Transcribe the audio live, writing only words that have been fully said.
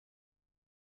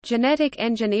Genetic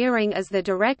engineering as the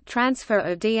direct transfer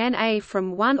of DNA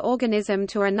from one organism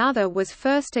to another was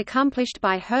first accomplished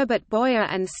by Herbert Boyer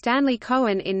and Stanley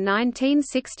Cohen in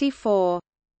 1964.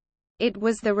 It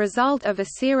was the result of a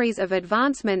series of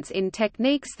advancements in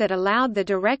techniques that allowed the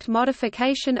direct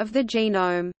modification of the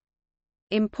genome.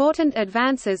 Important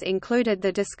advances included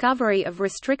the discovery of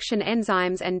restriction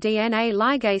enzymes and DNA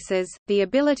ligases, the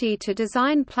ability to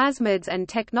design plasmids, and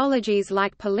technologies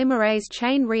like polymerase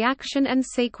chain reaction and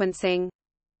sequencing.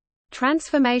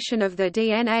 Transformation of the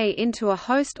DNA into a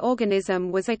host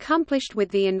organism was accomplished with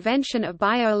the invention of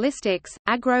biolistics,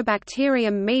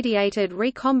 agrobacterium-mediated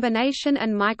recombination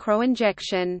and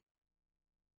microinjection.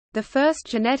 The first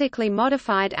genetically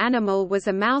modified animal was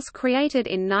a mouse created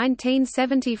in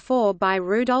 1974 by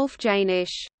Rudolf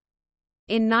Janisch.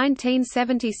 In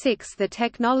 1976 the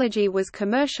technology was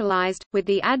commercialized, with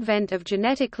the advent of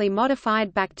genetically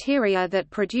modified bacteria that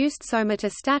produced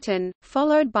somatostatin,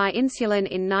 followed by insulin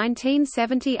in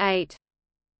 1978.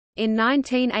 In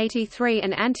 1983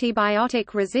 an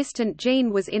antibiotic-resistant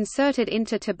gene was inserted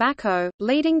into tobacco,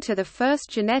 leading to the first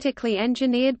genetically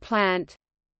engineered plant.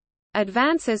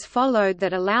 Advances followed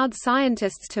that allowed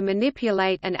scientists to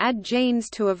manipulate and add genes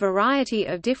to a variety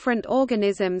of different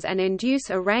organisms and induce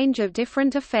a range of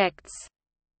different effects.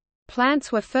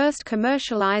 Plants were first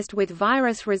commercialized with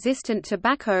virus-resistant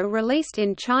tobacco released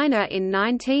in China in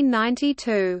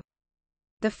 1992.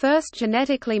 The first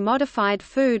genetically modified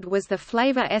food was the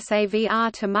flavor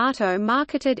Savr tomato,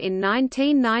 marketed in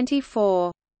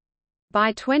 1994.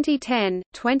 By 2010,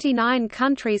 29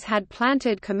 countries had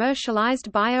planted commercialized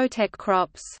biotech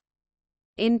crops.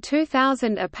 In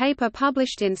 2000 a paper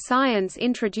published in Science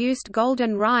introduced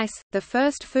golden rice, the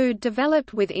first food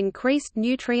developed with increased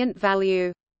nutrient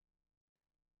value.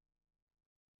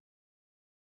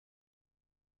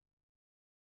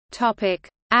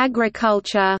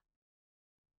 Agriculture.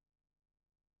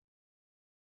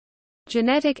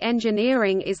 Genetic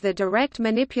engineering is the direct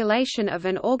manipulation of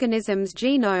an organism's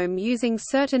genome using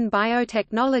certain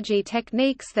biotechnology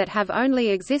techniques that have only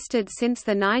existed since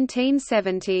the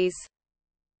 1970s.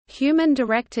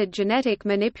 Human-directed genetic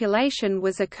manipulation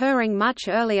was occurring much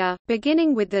earlier,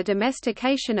 beginning with the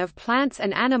domestication of plants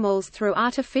and animals through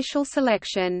artificial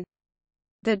selection.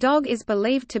 The dog is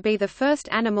believed to be the first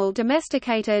animal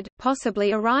domesticated,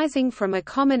 possibly arising from a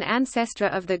common ancestor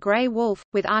of the grey wolf,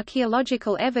 with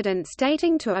archaeological evidence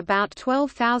dating to about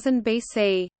 12,000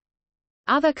 BC.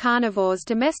 Other carnivores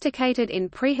domesticated in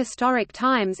prehistoric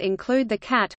times include the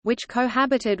cat, which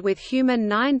cohabited with human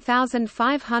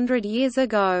 9,500 years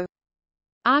ago.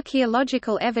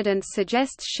 Archaeological evidence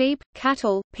suggests sheep,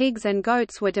 cattle, pigs and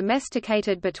goats were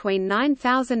domesticated between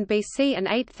 9000 BC and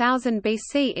 8000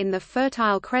 BC in the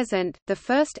Fertile Crescent. The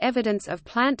first evidence of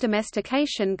plant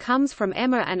domestication comes from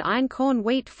emmer and einkorn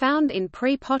wheat found in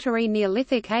pre-pottery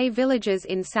Neolithic A villages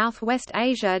in Southwest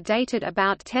Asia dated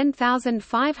about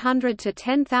 10,500 to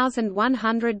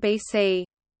 10,100 BC.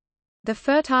 The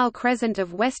Fertile Crescent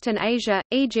of Western Asia,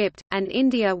 Egypt, and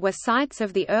India were sites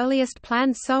of the earliest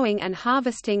planned sowing and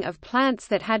harvesting of plants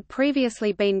that had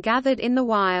previously been gathered in the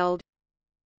wild.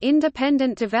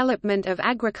 Independent development of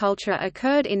agriculture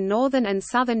occurred in northern and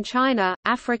southern China,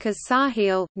 Africa's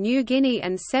Sahel, New Guinea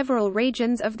and several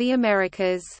regions of the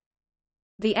Americas.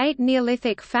 The 8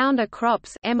 Neolithic founder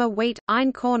crops emmer wheat,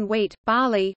 einkorn wheat,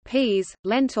 barley, peas,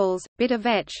 lentils, bitter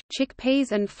vetch,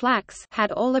 chickpeas and flax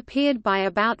had all appeared by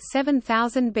about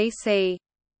 7000 BC.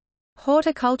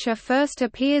 Horticulture first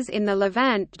appears in the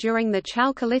Levant during the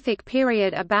Chalcolithic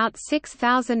period about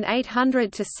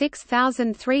 6800 to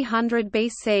 6300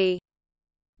 BC.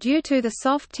 Due to the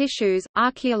soft tissues,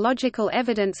 archaeological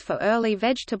evidence for early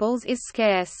vegetables is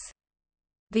scarce.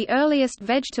 The earliest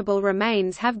vegetable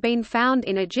remains have been found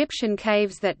in Egyptian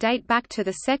caves that date back to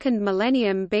the 2nd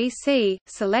millennium BC.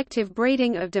 Selective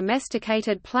breeding of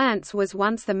domesticated plants was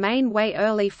once the main way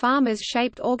early farmers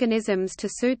shaped organisms to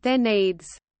suit their needs.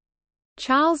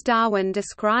 Charles Darwin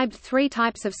described 3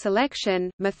 types of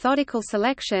selection: methodical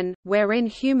selection, wherein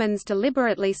humans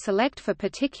deliberately select for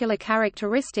particular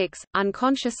characteristics;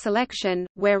 unconscious selection,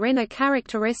 wherein a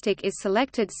characteristic is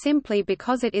selected simply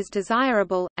because it is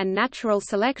desirable; and natural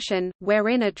selection,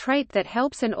 wherein a trait that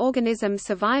helps an organism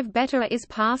survive better is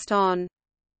passed on.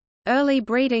 Early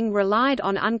breeding relied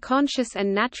on unconscious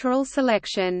and natural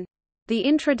selection. The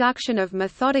introduction of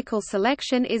methodical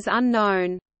selection is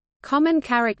unknown. Common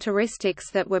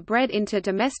characteristics that were bred into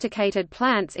domesticated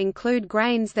plants include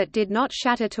grains that did not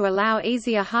shatter to allow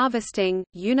easier harvesting,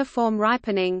 uniform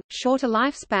ripening, shorter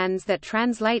lifespans that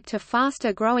translate to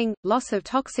faster growing, loss of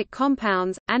toxic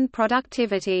compounds, and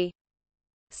productivity.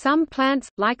 Some plants,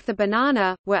 like the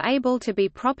banana, were able to be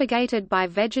propagated by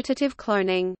vegetative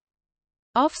cloning.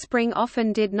 Offspring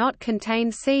often did not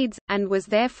contain seeds, and was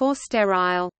therefore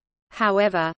sterile.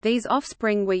 However, these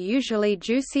offspring were usually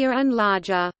juicier and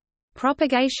larger.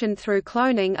 Propagation through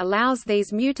cloning allows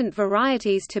these mutant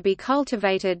varieties to be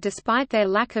cultivated despite their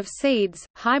lack of seeds.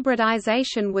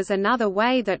 Hybridization was another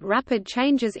way that rapid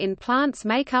changes in plants'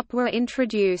 makeup were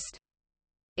introduced.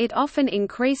 It often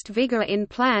increased vigor in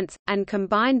plants, and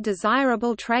combined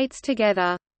desirable traits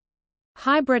together.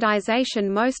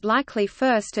 Hybridization most likely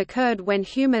first occurred when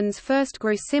humans first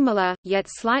grew similar, yet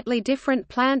slightly different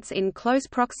plants in close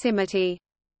proximity.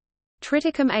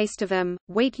 Triticum aestivum,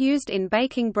 wheat used in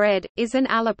baking bread, is an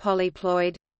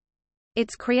allopolyploid.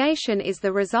 Its creation is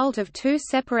the result of two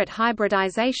separate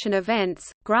hybridization events.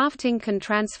 Grafting can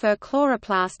transfer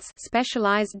chloroplasts,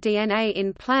 specialized DNA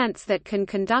in plants that can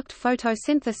conduct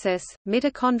photosynthesis,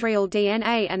 mitochondrial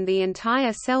DNA and the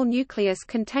entire cell nucleus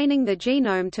containing the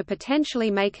genome to potentially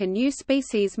make a new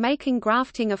species, making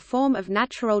grafting a form of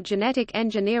natural genetic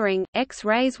engineering.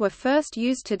 X-rays were first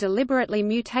used to deliberately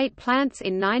mutate plants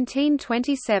in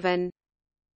 1927.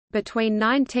 Between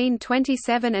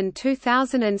 1927 and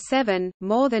 2007,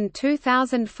 more than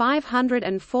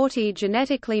 2,540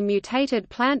 genetically mutated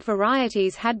plant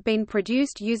varieties had been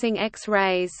produced using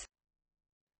X-rays.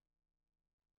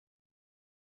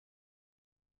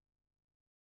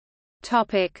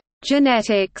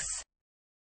 Genetics.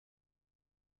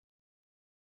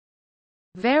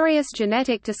 Various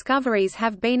genetic discoveries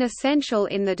have been essential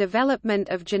in the development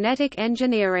of genetic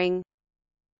engineering.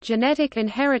 Genetic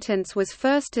inheritance was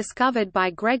first discovered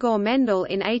by Gregor Mendel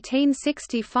in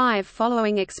 1865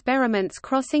 following experiments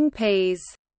crossing peas.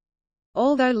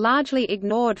 Although largely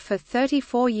ignored for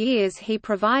 34 years, he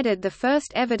provided the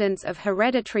first evidence of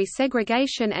hereditary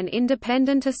segregation and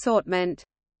independent assortment.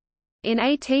 In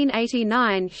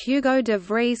 1889, Hugo de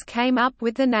Vries came up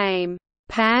with the name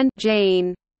pan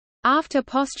gene, after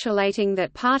postulating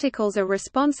that particles are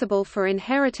responsible for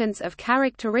inheritance of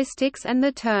characteristics, and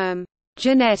the term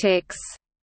genetics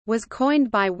was coined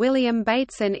by William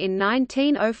Bateson in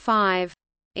 1905.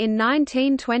 In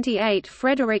 1928,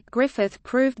 Frederick Griffith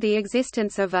proved the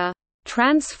existence of a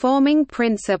transforming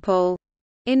principle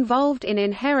involved in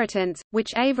inheritance,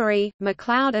 which Avery,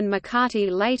 MacLeod and McCarty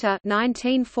later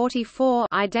 1944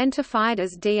 identified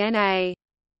as DNA.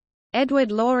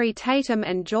 Edward Laurie Tatum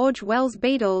and George Wells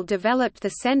Beadle developed the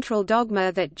central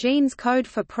dogma that genes code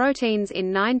for proteins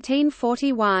in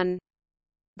 1941.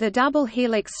 The double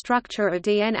helix structure of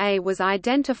DNA was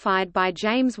identified by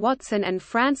James Watson and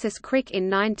Francis Crick in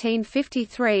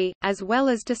 1953. As well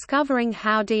as discovering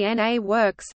how DNA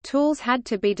works, tools had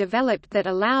to be developed that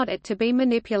allowed it to be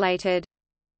manipulated.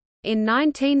 In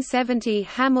 1970,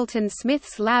 Hamilton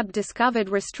Smith's lab discovered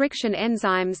restriction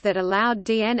enzymes that allowed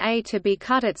DNA to be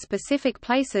cut at specific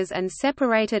places and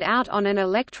separated out on an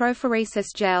electrophoresis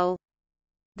gel.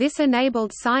 This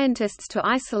enabled scientists to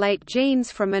isolate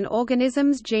genes from an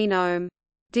organism's genome.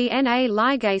 DNA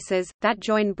ligases, that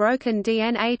join broken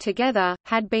DNA together,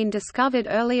 had been discovered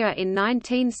earlier in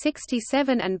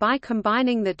 1967, and by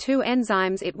combining the two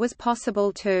enzymes it was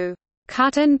possible to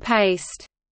cut and paste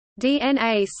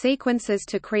DNA sequences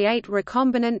to create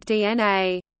recombinant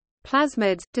DNA.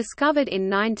 Plasmids, discovered in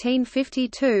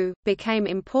 1952, became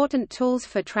important tools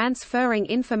for transferring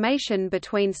information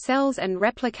between cells and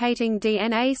replicating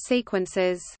DNA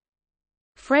sequences.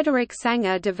 Frederick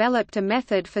Sanger developed a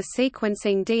method for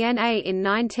sequencing DNA in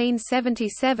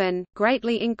 1977,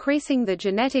 greatly increasing the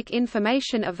genetic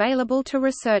information available to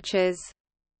researchers.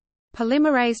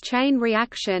 Polymerase chain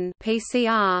reaction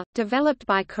 (PCR), developed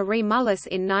by Kary Mullis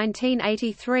in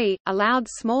 1983, allowed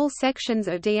small sections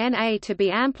of DNA to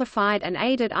be amplified and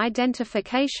aided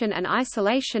identification and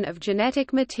isolation of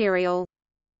genetic material.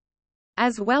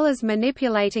 As well as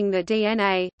manipulating the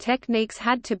DNA, techniques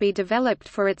had to be developed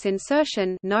for its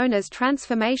insertion, known as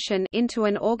transformation, into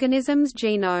an organism's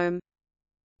genome.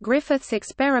 Griffith's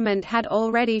experiment had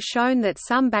already shown that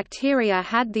some bacteria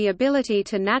had the ability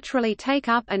to naturally take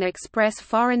up and express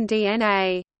foreign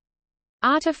DNA.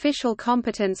 Artificial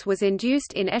competence was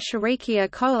induced in Escherichia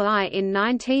coli in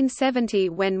 1970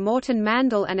 when Morton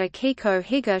Mandel and Akiko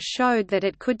Higa showed that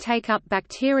it could take up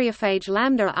bacteriophage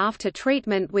lambda after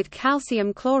treatment with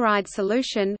calcium chloride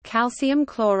solution, calcium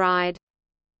chloride.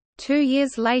 2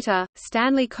 years later,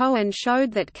 Stanley Cohen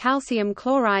showed that calcium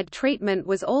chloride treatment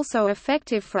was also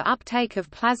effective for uptake of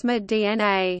plasmid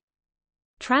DNA.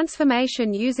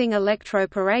 Transformation using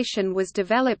electroporation was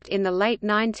developed in the late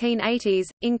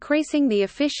 1980s, increasing the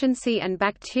efficiency and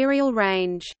bacterial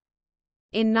range.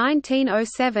 In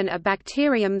 1907 a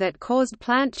bacterium that caused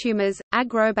plant tumors,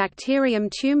 Agrobacterium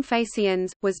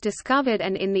tumefaciens, was discovered,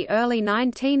 and in the early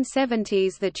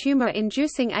 1970s the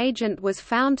tumor-inducing agent was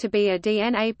found to be a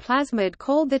DNA plasmid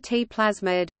called the T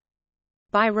plasmid.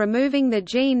 By removing the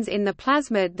genes in the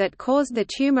plasmid that caused the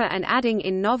tumor and adding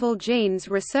in novel genes,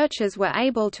 researchers were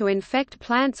able to infect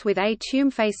plants with A.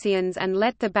 tumefaciens and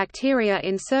let the bacteria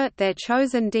insert their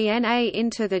chosen DNA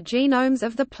into the genomes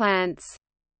of the plants.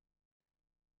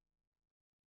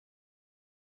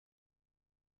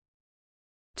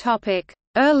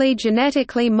 Early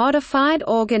genetically modified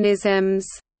organisms.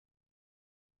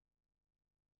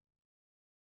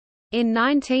 In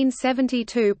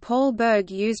 1972 Paul Berg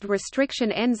used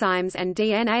restriction enzymes and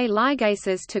DNA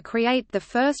ligases to create the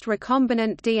first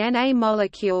recombinant DNA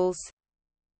molecules.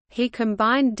 He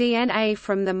combined DNA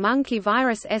from the monkey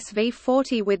virus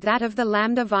SV40 with that of the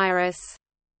lambda virus.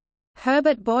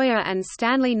 Herbert Boyer and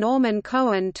Stanley Norman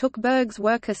Cohen took Berg's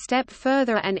work a step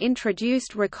further and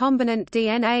introduced recombinant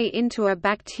DNA into a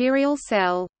bacterial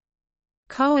cell.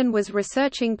 Cohen was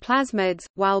researching plasmids,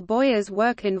 while Boyer's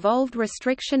work involved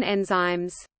restriction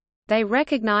enzymes. They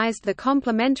recognized the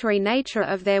complementary nature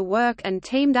of their work and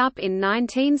teamed up in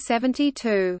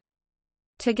 1972.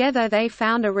 Together they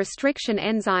found a restriction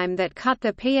enzyme that cut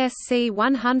the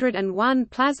PSC101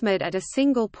 plasmid at a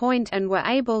single point and were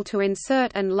able to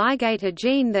insert and ligate a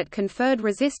gene that conferred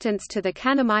resistance to the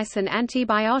kanamycin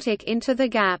antibiotic into the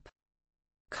gap.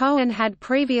 Cohen had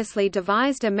previously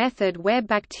devised a method where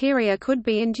bacteria could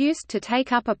be induced to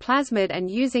take up a plasmid,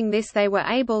 and using this they were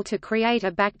able to create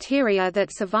a bacteria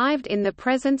that survived in the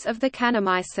presence of the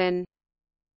kanamycin.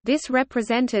 This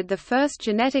represented the first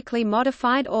genetically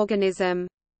modified organism.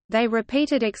 They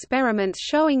repeated experiments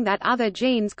showing that other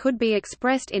genes could be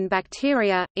expressed in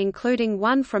bacteria, including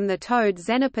one from the toad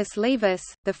Xenopus laevis,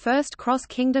 the first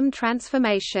cross-kingdom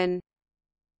transformation.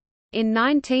 In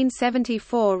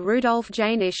 1974 Rudolf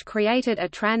Janisch created a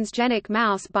transgenic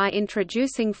mouse by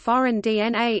introducing foreign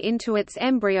DNA into its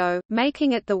embryo,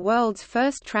 making it the world's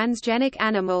first transgenic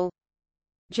animal.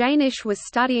 Janisch was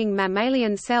studying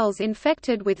mammalian cells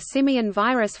infected with simian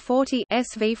virus 40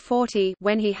 SV40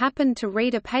 when he happened to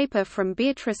read a paper from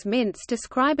Beatrice Mintz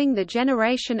describing the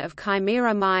generation of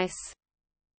chimera mice.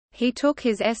 He took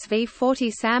his SV40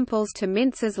 samples to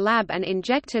Mintz's lab and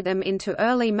injected them into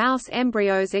early mouse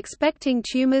embryos expecting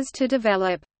tumors to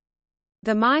develop.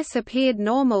 The mice appeared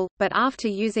normal, but after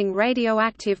using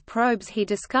radioactive probes he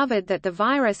discovered that the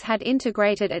virus had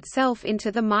integrated itself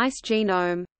into the mice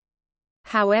genome.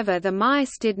 However, the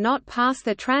mice did not pass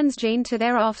the transgene to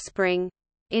their offspring.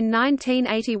 In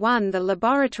 1981 the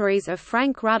laboratories of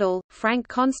Frank Ruddle, Frank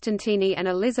Constantini and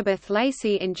Elizabeth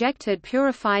Lacey injected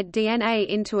purified DNA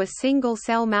into a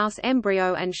single-cell mouse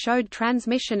embryo and showed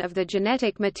transmission of the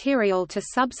genetic material to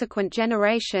subsequent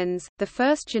generations. The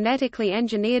first genetically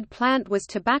engineered plant was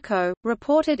tobacco,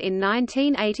 reported in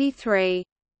 1983.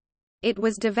 It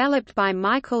was developed by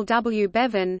Michael W.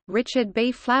 Bevan, Richard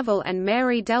B. Flavel and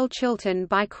Mary Del Chilton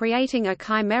by creating a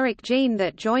chimeric gene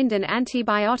that joined an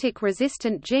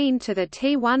antibiotic-resistant gene to the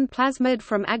T1 plasmid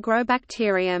from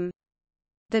Agrobacterium.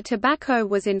 The tobacco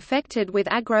was infected with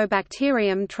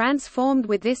Agrobacterium transformed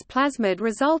with this plasmid,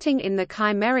 resulting in the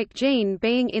chimeric gene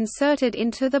being inserted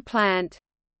into the plant.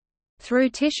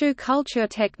 Through tissue culture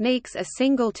techniques a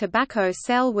single tobacco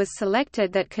cell was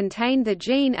selected that contained the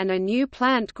gene and a new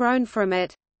plant grown from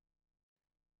it.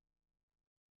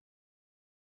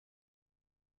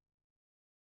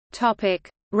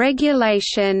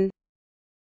 Regulation.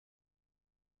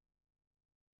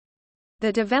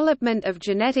 The development of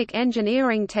genetic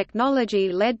engineering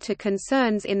technology led to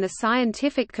concerns in the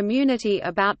scientific community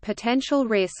about potential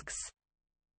risks.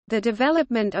 The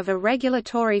development of a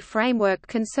regulatory framework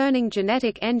concerning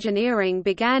genetic engineering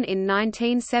began in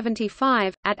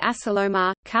 1975, at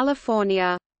Asilomar,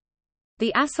 California.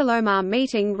 The Asilomar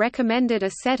meeting recommended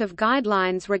a set of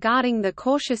guidelines regarding the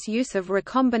cautious use of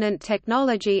recombinant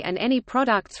technology and any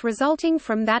products resulting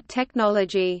from that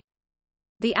technology.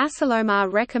 The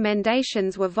Asilomar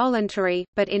recommendations were voluntary,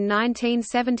 but in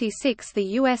 1976 the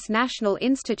U.S. National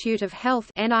Institute of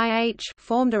Health (NIH)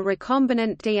 formed a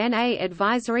recombinant DNA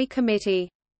advisory committee.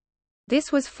 This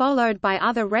was followed by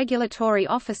other regulatory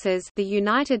offices: the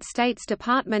United States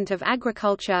Department of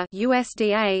Agriculture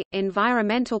 (USDA),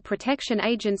 Environmental Protection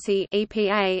Agency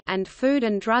 (EPA), and Food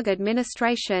and Drug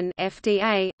Administration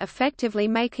 (FDA), effectively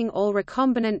making all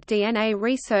recombinant DNA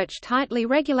research tightly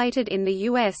regulated in the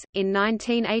US. In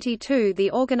 1982,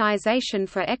 the Organization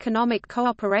for Economic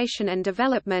Cooperation and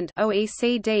Development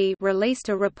 (OECD) released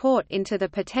a report into the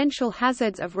potential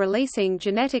hazards of releasing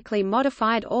genetically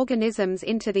modified organisms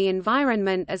into the environment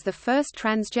environment as the first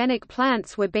transgenic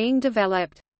plants were being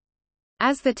developed.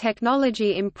 As the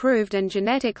technology improved and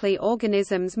genetically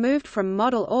organisms moved from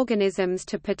model organisms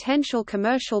to potential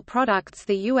commercial products,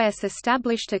 the U.S.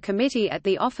 established a committee at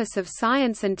the Office of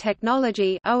Science and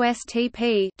Technology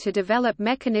 (OSTP) to develop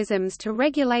mechanisms to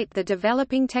regulate the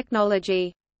developing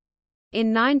technology.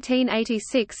 In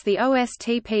 1986, the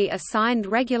OSTP assigned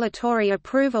regulatory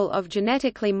approval of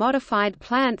genetically modified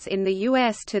plants in the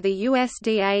U.S. to the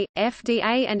USDA,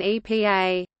 FDA and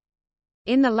EPA.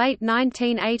 In the late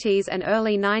 1980s and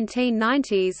early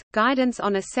 1990s, guidance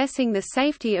on assessing the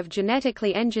safety of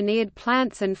genetically engineered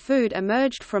plants and food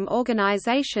emerged from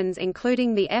organizations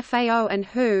including the FAO and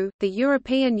WHO. The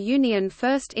European Union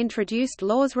first introduced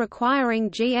laws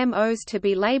requiring GMOs to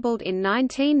be labeled in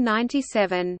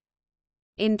 1997.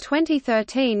 In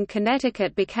 2013,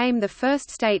 Connecticut became the first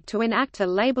state to enact a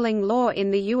labeling law in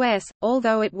the U.S.,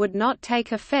 although it would not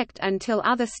take effect until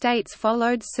other states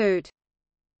followed suit.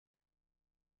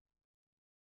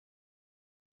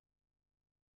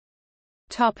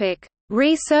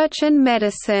 Research and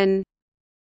medicine.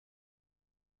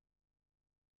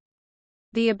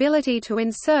 The ability to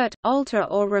insert, alter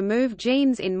or remove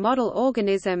genes in model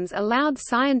organisms allowed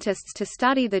scientists to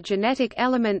study the genetic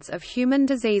elements of human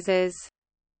diseases.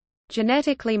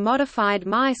 Genetically modified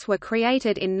mice were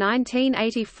created in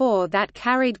 1984 that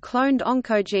carried cloned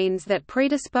oncogenes that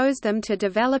predisposed them to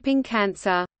developing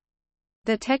cancer.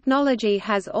 The technology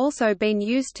has also been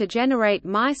used to generate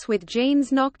mice with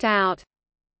genes knocked out.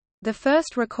 The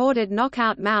first recorded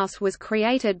knockout mouse was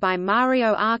created by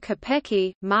Mario R.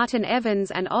 Capecchi, Martin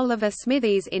Evans and Oliver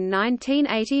Smithies in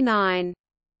 1989.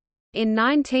 In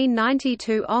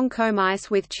 1992,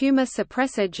 oncomice with tumor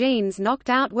suppressor genes knocked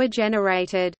out were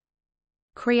generated.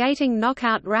 Creating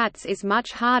knockout rats is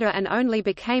much harder and only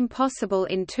became possible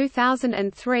in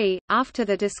 2003, after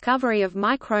the discovery of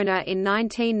microRNA in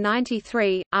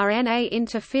 1993. RNA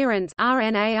interference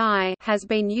 (RNAi) has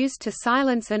been used to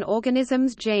silence an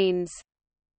organism's genes.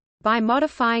 By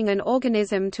modifying an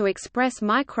organism to express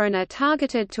microRNA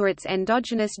targeted to its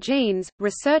endogenous genes,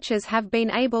 researchers have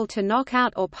been able to knock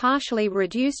out or partially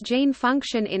reduce gene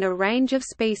function in a range of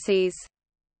species.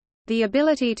 The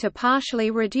ability to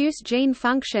partially reduce gene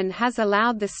function has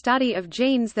allowed the study of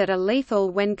genes that are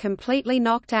lethal when completely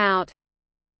knocked out.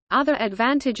 Other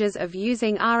advantages of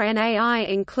using RNAi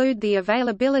include the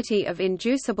availability of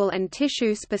inducible and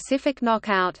tissue-specific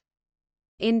knockout.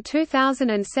 In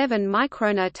 2007,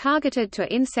 microRNA targeted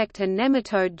to insect and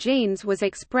nematode genes was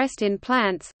expressed in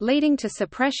plants, leading to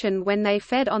suppression when they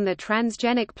fed on the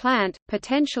transgenic plant,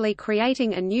 potentially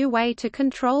creating a new way to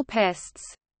control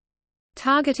pests.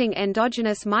 Targeting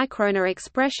endogenous microRNA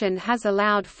expression has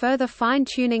allowed further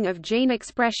fine-tuning of gene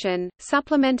expression,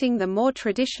 supplementing the more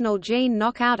traditional gene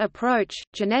knockout approach.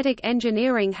 Genetic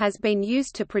engineering has been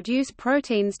used to produce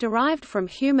proteins derived from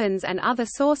humans and other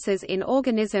sources in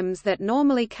organisms that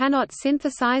normally cannot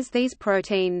synthesize these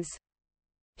proteins.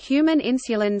 Human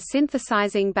insulin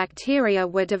synthesizing bacteria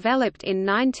were developed in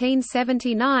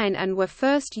 1979 and were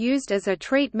first used as a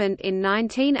treatment in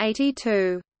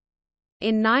 1982.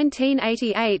 In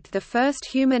 1988, the first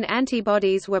human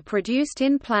antibodies were produced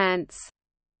in plants.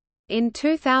 In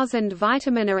 2000,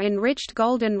 vitamin A-enriched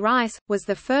golden rice was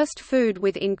the first food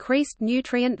with increased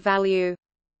nutrient value.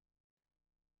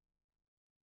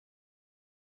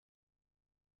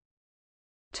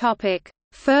 Topic: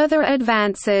 Further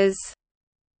advances.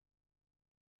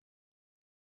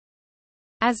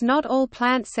 As not all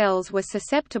plant cells were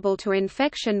susceptible to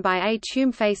infection by A.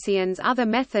 tumefaciens, other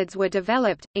methods were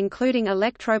developed, including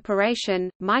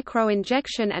electroporation,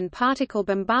 microinjection and particle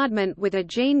bombardment with a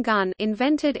gene gun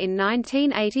invented in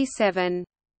 1987.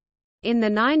 In the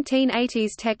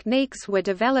 1980s, techniques were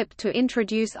developed to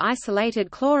introduce isolated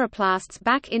chloroplasts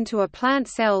back into a plant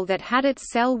cell that had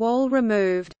its cell wall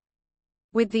removed.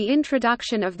 With the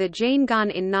introduction of the gene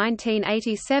gun in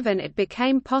 1987, it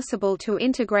became possible to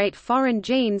integrate foreign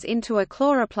genes into a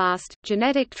chloroplast.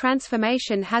 Genetic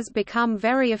transformation has become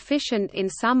very efficient in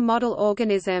some model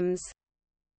organisms.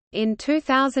 In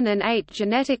 2008,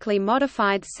 genetically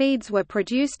modified seeds were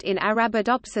produced in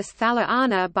Arabidopsis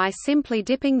thaliana by simply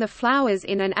dipping the flowers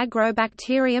in an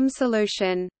agrobacterium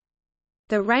solution.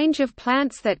 The range of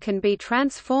plants that can be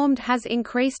transformed has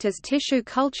increased as tissue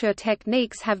culture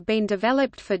techniques have been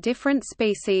developed for different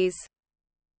species.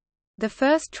 The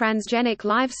first transgenic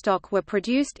livestock were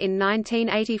produced in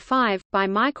 1985, by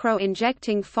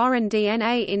micro-injecting foreign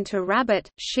DNA into rabbit,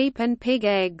 sheep and pig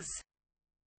eggs.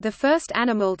 The first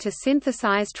animal to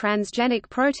synthesize transgenic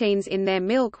proteins in their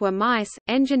milk were mice,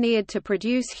 engineered to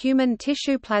produce human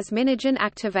tissue plasminogen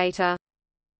activator.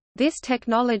 This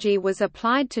technology was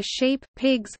applied to sheep,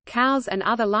 pigs, cows, and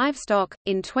other livestock.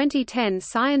 In 2010,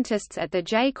 scientists at the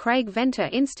J. Craig Venter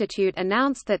Institute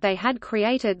announced that they had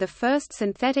created the first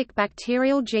synthetic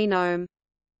bacterial genome.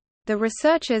 The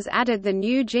researchers added the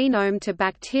new genome to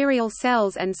bacterial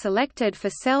cells and selected for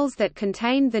cells that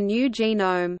contained the new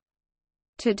genome.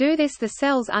 To do this, the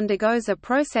cells undergoes a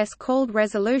process called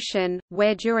resolution,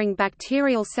 where during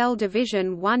bacterial cell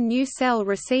division one new cell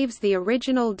receives the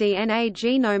original DNA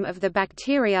genome of the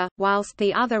bacteria, whilst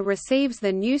the other receives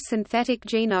the new synthetic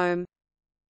genome.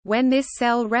 When this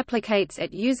cell replicates,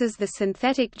 it uses the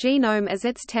synthetic genome as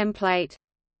its template.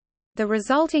 The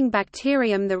resulting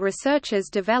bacterium the researchers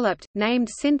developed, named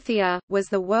Synthia, was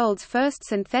the world's first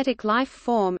synthetic life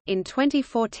form. In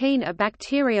 2014, a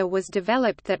bacteria was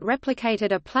developed that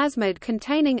replicated a plasmid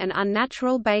containing an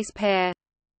unnatural base pair.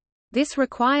 This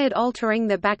required altering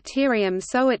the bacterium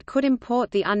so it could import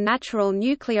the unnatural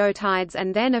nucleotides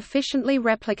and then efficiently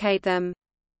replicate them.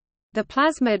 The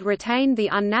plasmid retained the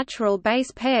unnatural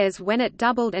base pairs when it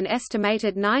doubled an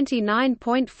estimated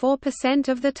 99.4%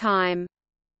 of the time.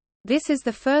 This is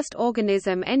the first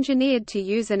organism engineered to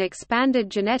use an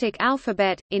expanded genetic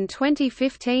alphabet. In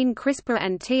 2015, CRISPR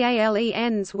and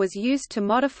TALENs was used to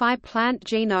modify plant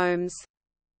genomes.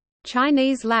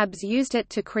 Chinese labs used it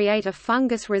to create a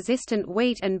fungus-resistant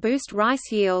wheat and boost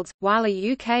rice yields, while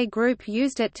a UK group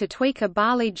used it to tweak a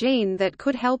barley gene that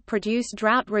could help produce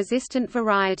drought-resistant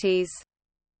varieties.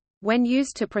 When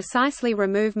used to precisely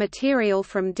remove material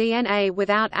from DNA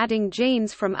without adding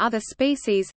genes from other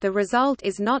species, the result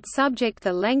is not subject to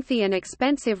the lengthy and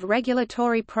expensive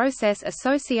regulatory process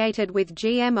associated with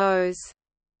GMOs.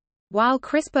 While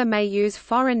CRISPR may use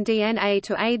foreign DNA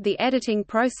to aid the editing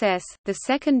process, the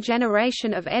second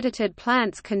generation of edited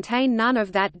plants contain none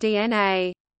of that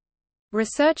DNA.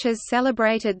 Researchers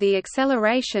celebrated the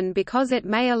acceleration because it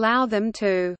may allow them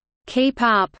to keep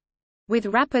up with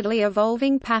rapidly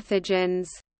evolving pathogens.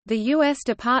 The U.S.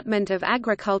 Department of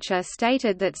Agriculture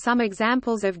stated that some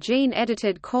examples of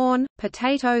gene-edited corn,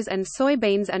 potatoes and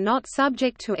soybeans are not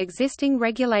subject to existing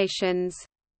regulations.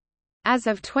 As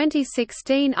of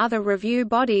 2016, other review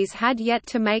bodies had yet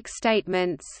to make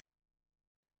statements.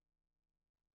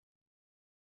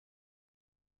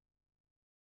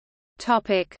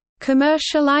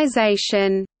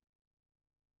 Commercialization.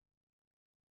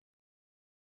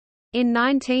 In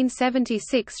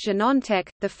 1976, Genentech,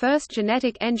 the first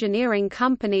genetic engineering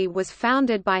company, was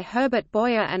founded by Herbert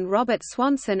Boyer and Robert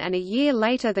Swanson, and a year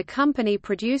later the company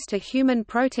produced a human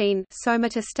protein,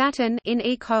 somatostatin, in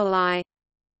E. coli.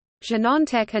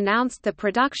 Genentech announced the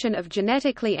production of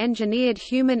genetically engineered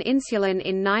human insulin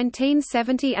in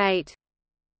 1978.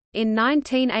 In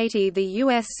 1980, the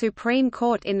U.S. Supreme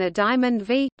Court in the Diamond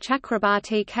v.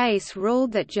 Chakrabarti case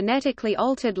ruled that genetically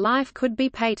altered life could be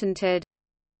patented.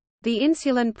 The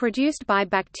insulin produced by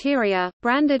bacteria,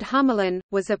 branded Humulin,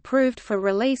 was approved for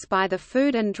release by the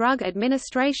Food and Drug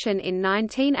Administration in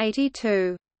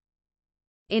 1982.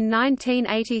 In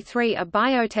 1983, a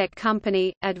biotech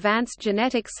company, Advanced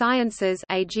Genetic Sciences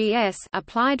 (AGS),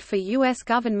 applied for U.S.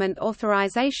 government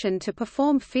authorization to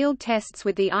perform field tests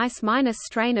with the ICE-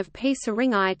 strain of P.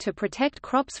 syringae to protect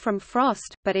crops from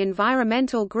frost, but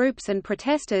environmental groups and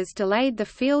protesters delayed the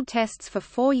field tests for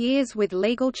 4 years with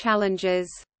legal challenges.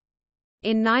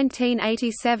 In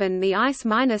 1987, the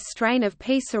ICE- strain of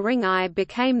P. syringae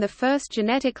became the first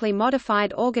genetically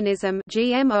modified organism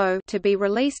 (GMO) to be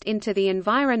released into the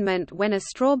environment when a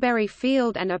strawberry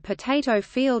field and a potato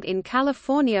field in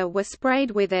California were sprayed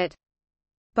with it.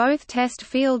 Both test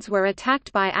fields were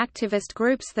attacked by activist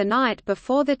groups the night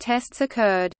before the tests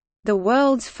occurred. The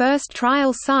world's first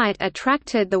trial site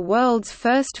attracted the world's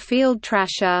first field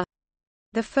trasher.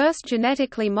 The first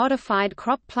genetically modified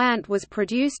crop plant was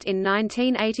produced in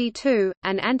 1982,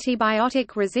 an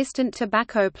antibiotic-resistant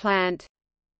tobacco plant.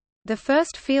 The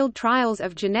first field trials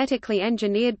of genetically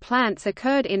engineered plants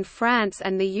occurred in France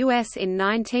and the US in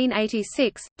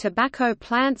 1986. Tobacco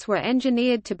plants were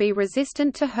engineered to be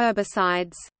resistant to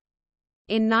herbicides.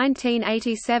 In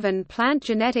 1987, Plant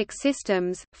Genetic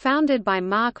Systems, founded by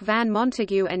Mark Van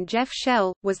Montague and Jeff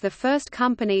Shell, was the first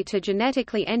company to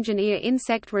genetically engineer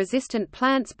insect-resistant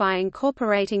plants by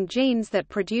incorporating genes that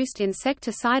produced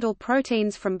insecticidal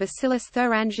proteins from Bacillus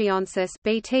thuringiensis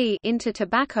 (BT) into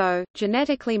tobacco.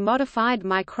 Genetically modified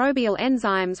microbial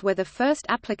enzymes were the first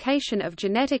application of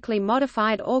genetically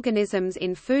modified organisms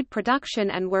in food production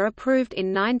and were approved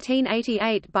in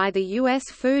 1988 by the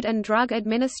U.S. Food and Drug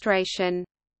Administration.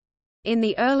 In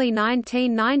the early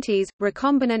 1990s,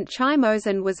 recombinant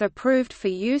chymosin was approved for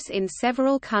use in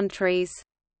several countries.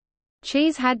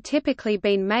 Cheese had typically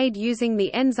been made using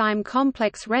the enzyme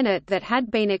complex rennet that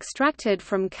had been extracted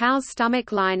from cow's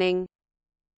stomach lining.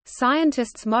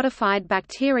 Scientists modified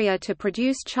bacteria to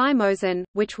produce chymosin,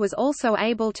 which was also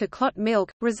able to clot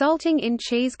milk, resulting in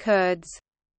cheese curds.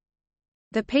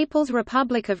 The People's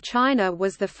Republic of China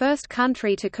was the first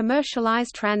country to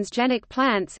commercialize transgenic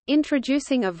plants,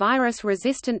 introducing a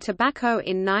virus-resistant tobacco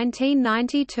in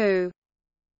 1992.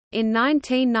 In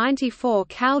 1994,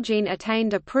 Calgene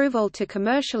attained approval to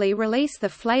commercially release the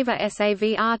flavor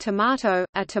Savr tomato,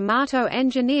 a tomato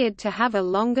engineered to have a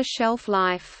longer shelf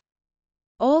life.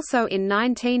 Also in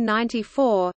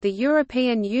 1994, the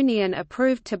European Union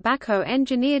approved tobacco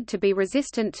engineered to be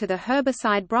resistant to the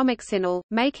herbicide bromoxynil,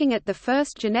 making it the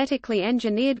first genetically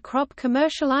engineered crop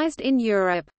commercialized in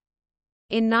Europe.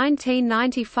 In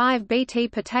 1995, Bt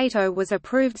potato was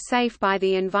approved safe by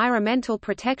the Environmental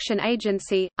Protection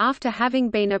Agency, after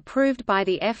having been approved by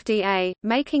the FDA,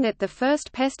 making it the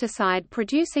first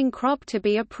pesticide-producing crop to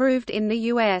be approved in the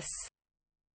U.S.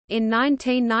 In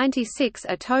 1996,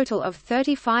 a total of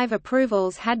 35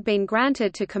 approvals had been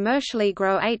granted to commercially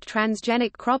grow 8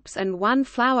 transgenic crops and 1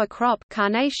 flower crop,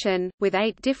 carnation, with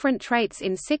 8 different traits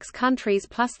in 6 countries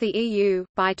plus the EU.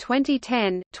 By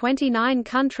 2010, 29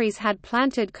 countries had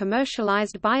planted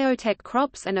commercialized biotech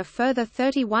crops and a further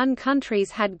 31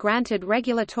 countries had granted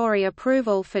regulatory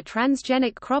approval for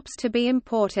transgenic crops to be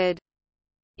imported.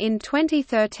 In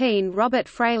 2013, Robert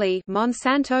Fraley,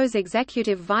 Monsanto's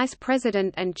executive vice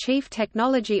president and chief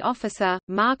technology officer,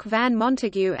 Mark Van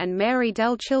Montague and Mary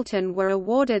Del Chilton were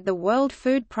awarded the World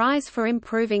Food Prize for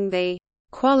improving the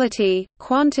quality,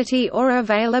 quantity or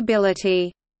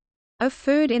availability of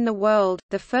food in the world.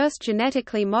 The first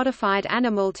genetically modified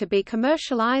animal to be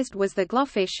commercialized was the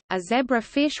glowfish, a zebra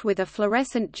fish with a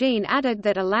fluorescent gene added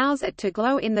that allows it to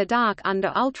glow in the dark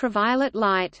under ultraviolet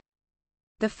light.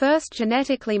 The first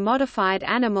genetically modified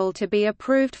animal to be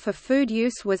approved for food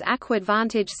use was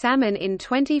Aquadvantage salmon in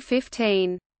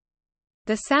 2015.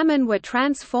 The salmon were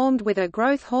transformed with a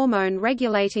growth hormone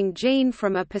regulating gene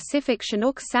from a Pacific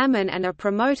Chinook salmon and a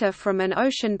promoter from an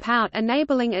ocean pout,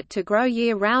 enabling it to grow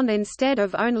year-round instead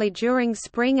of only during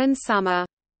spring and summer.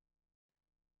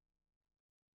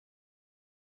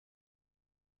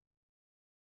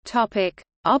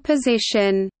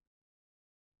 Opposition.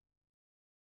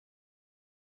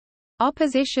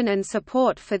 Opposition and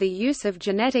support for the use of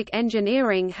genetic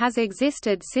engineering has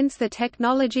existed since the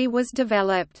technology was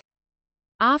developed.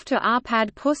 After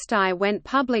Arpad Pusztai went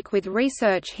public with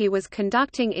research he was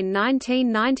conducting in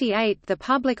 1998, the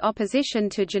public opposition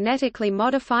to genetically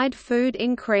modified food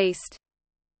increased.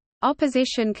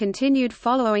 Opposition continued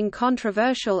following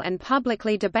controversial and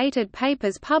publicly debated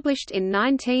papers published in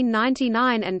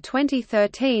 1999 and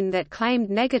 2013 that claimed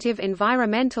negative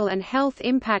environmental and health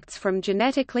impacts from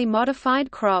genetically modified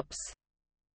crops.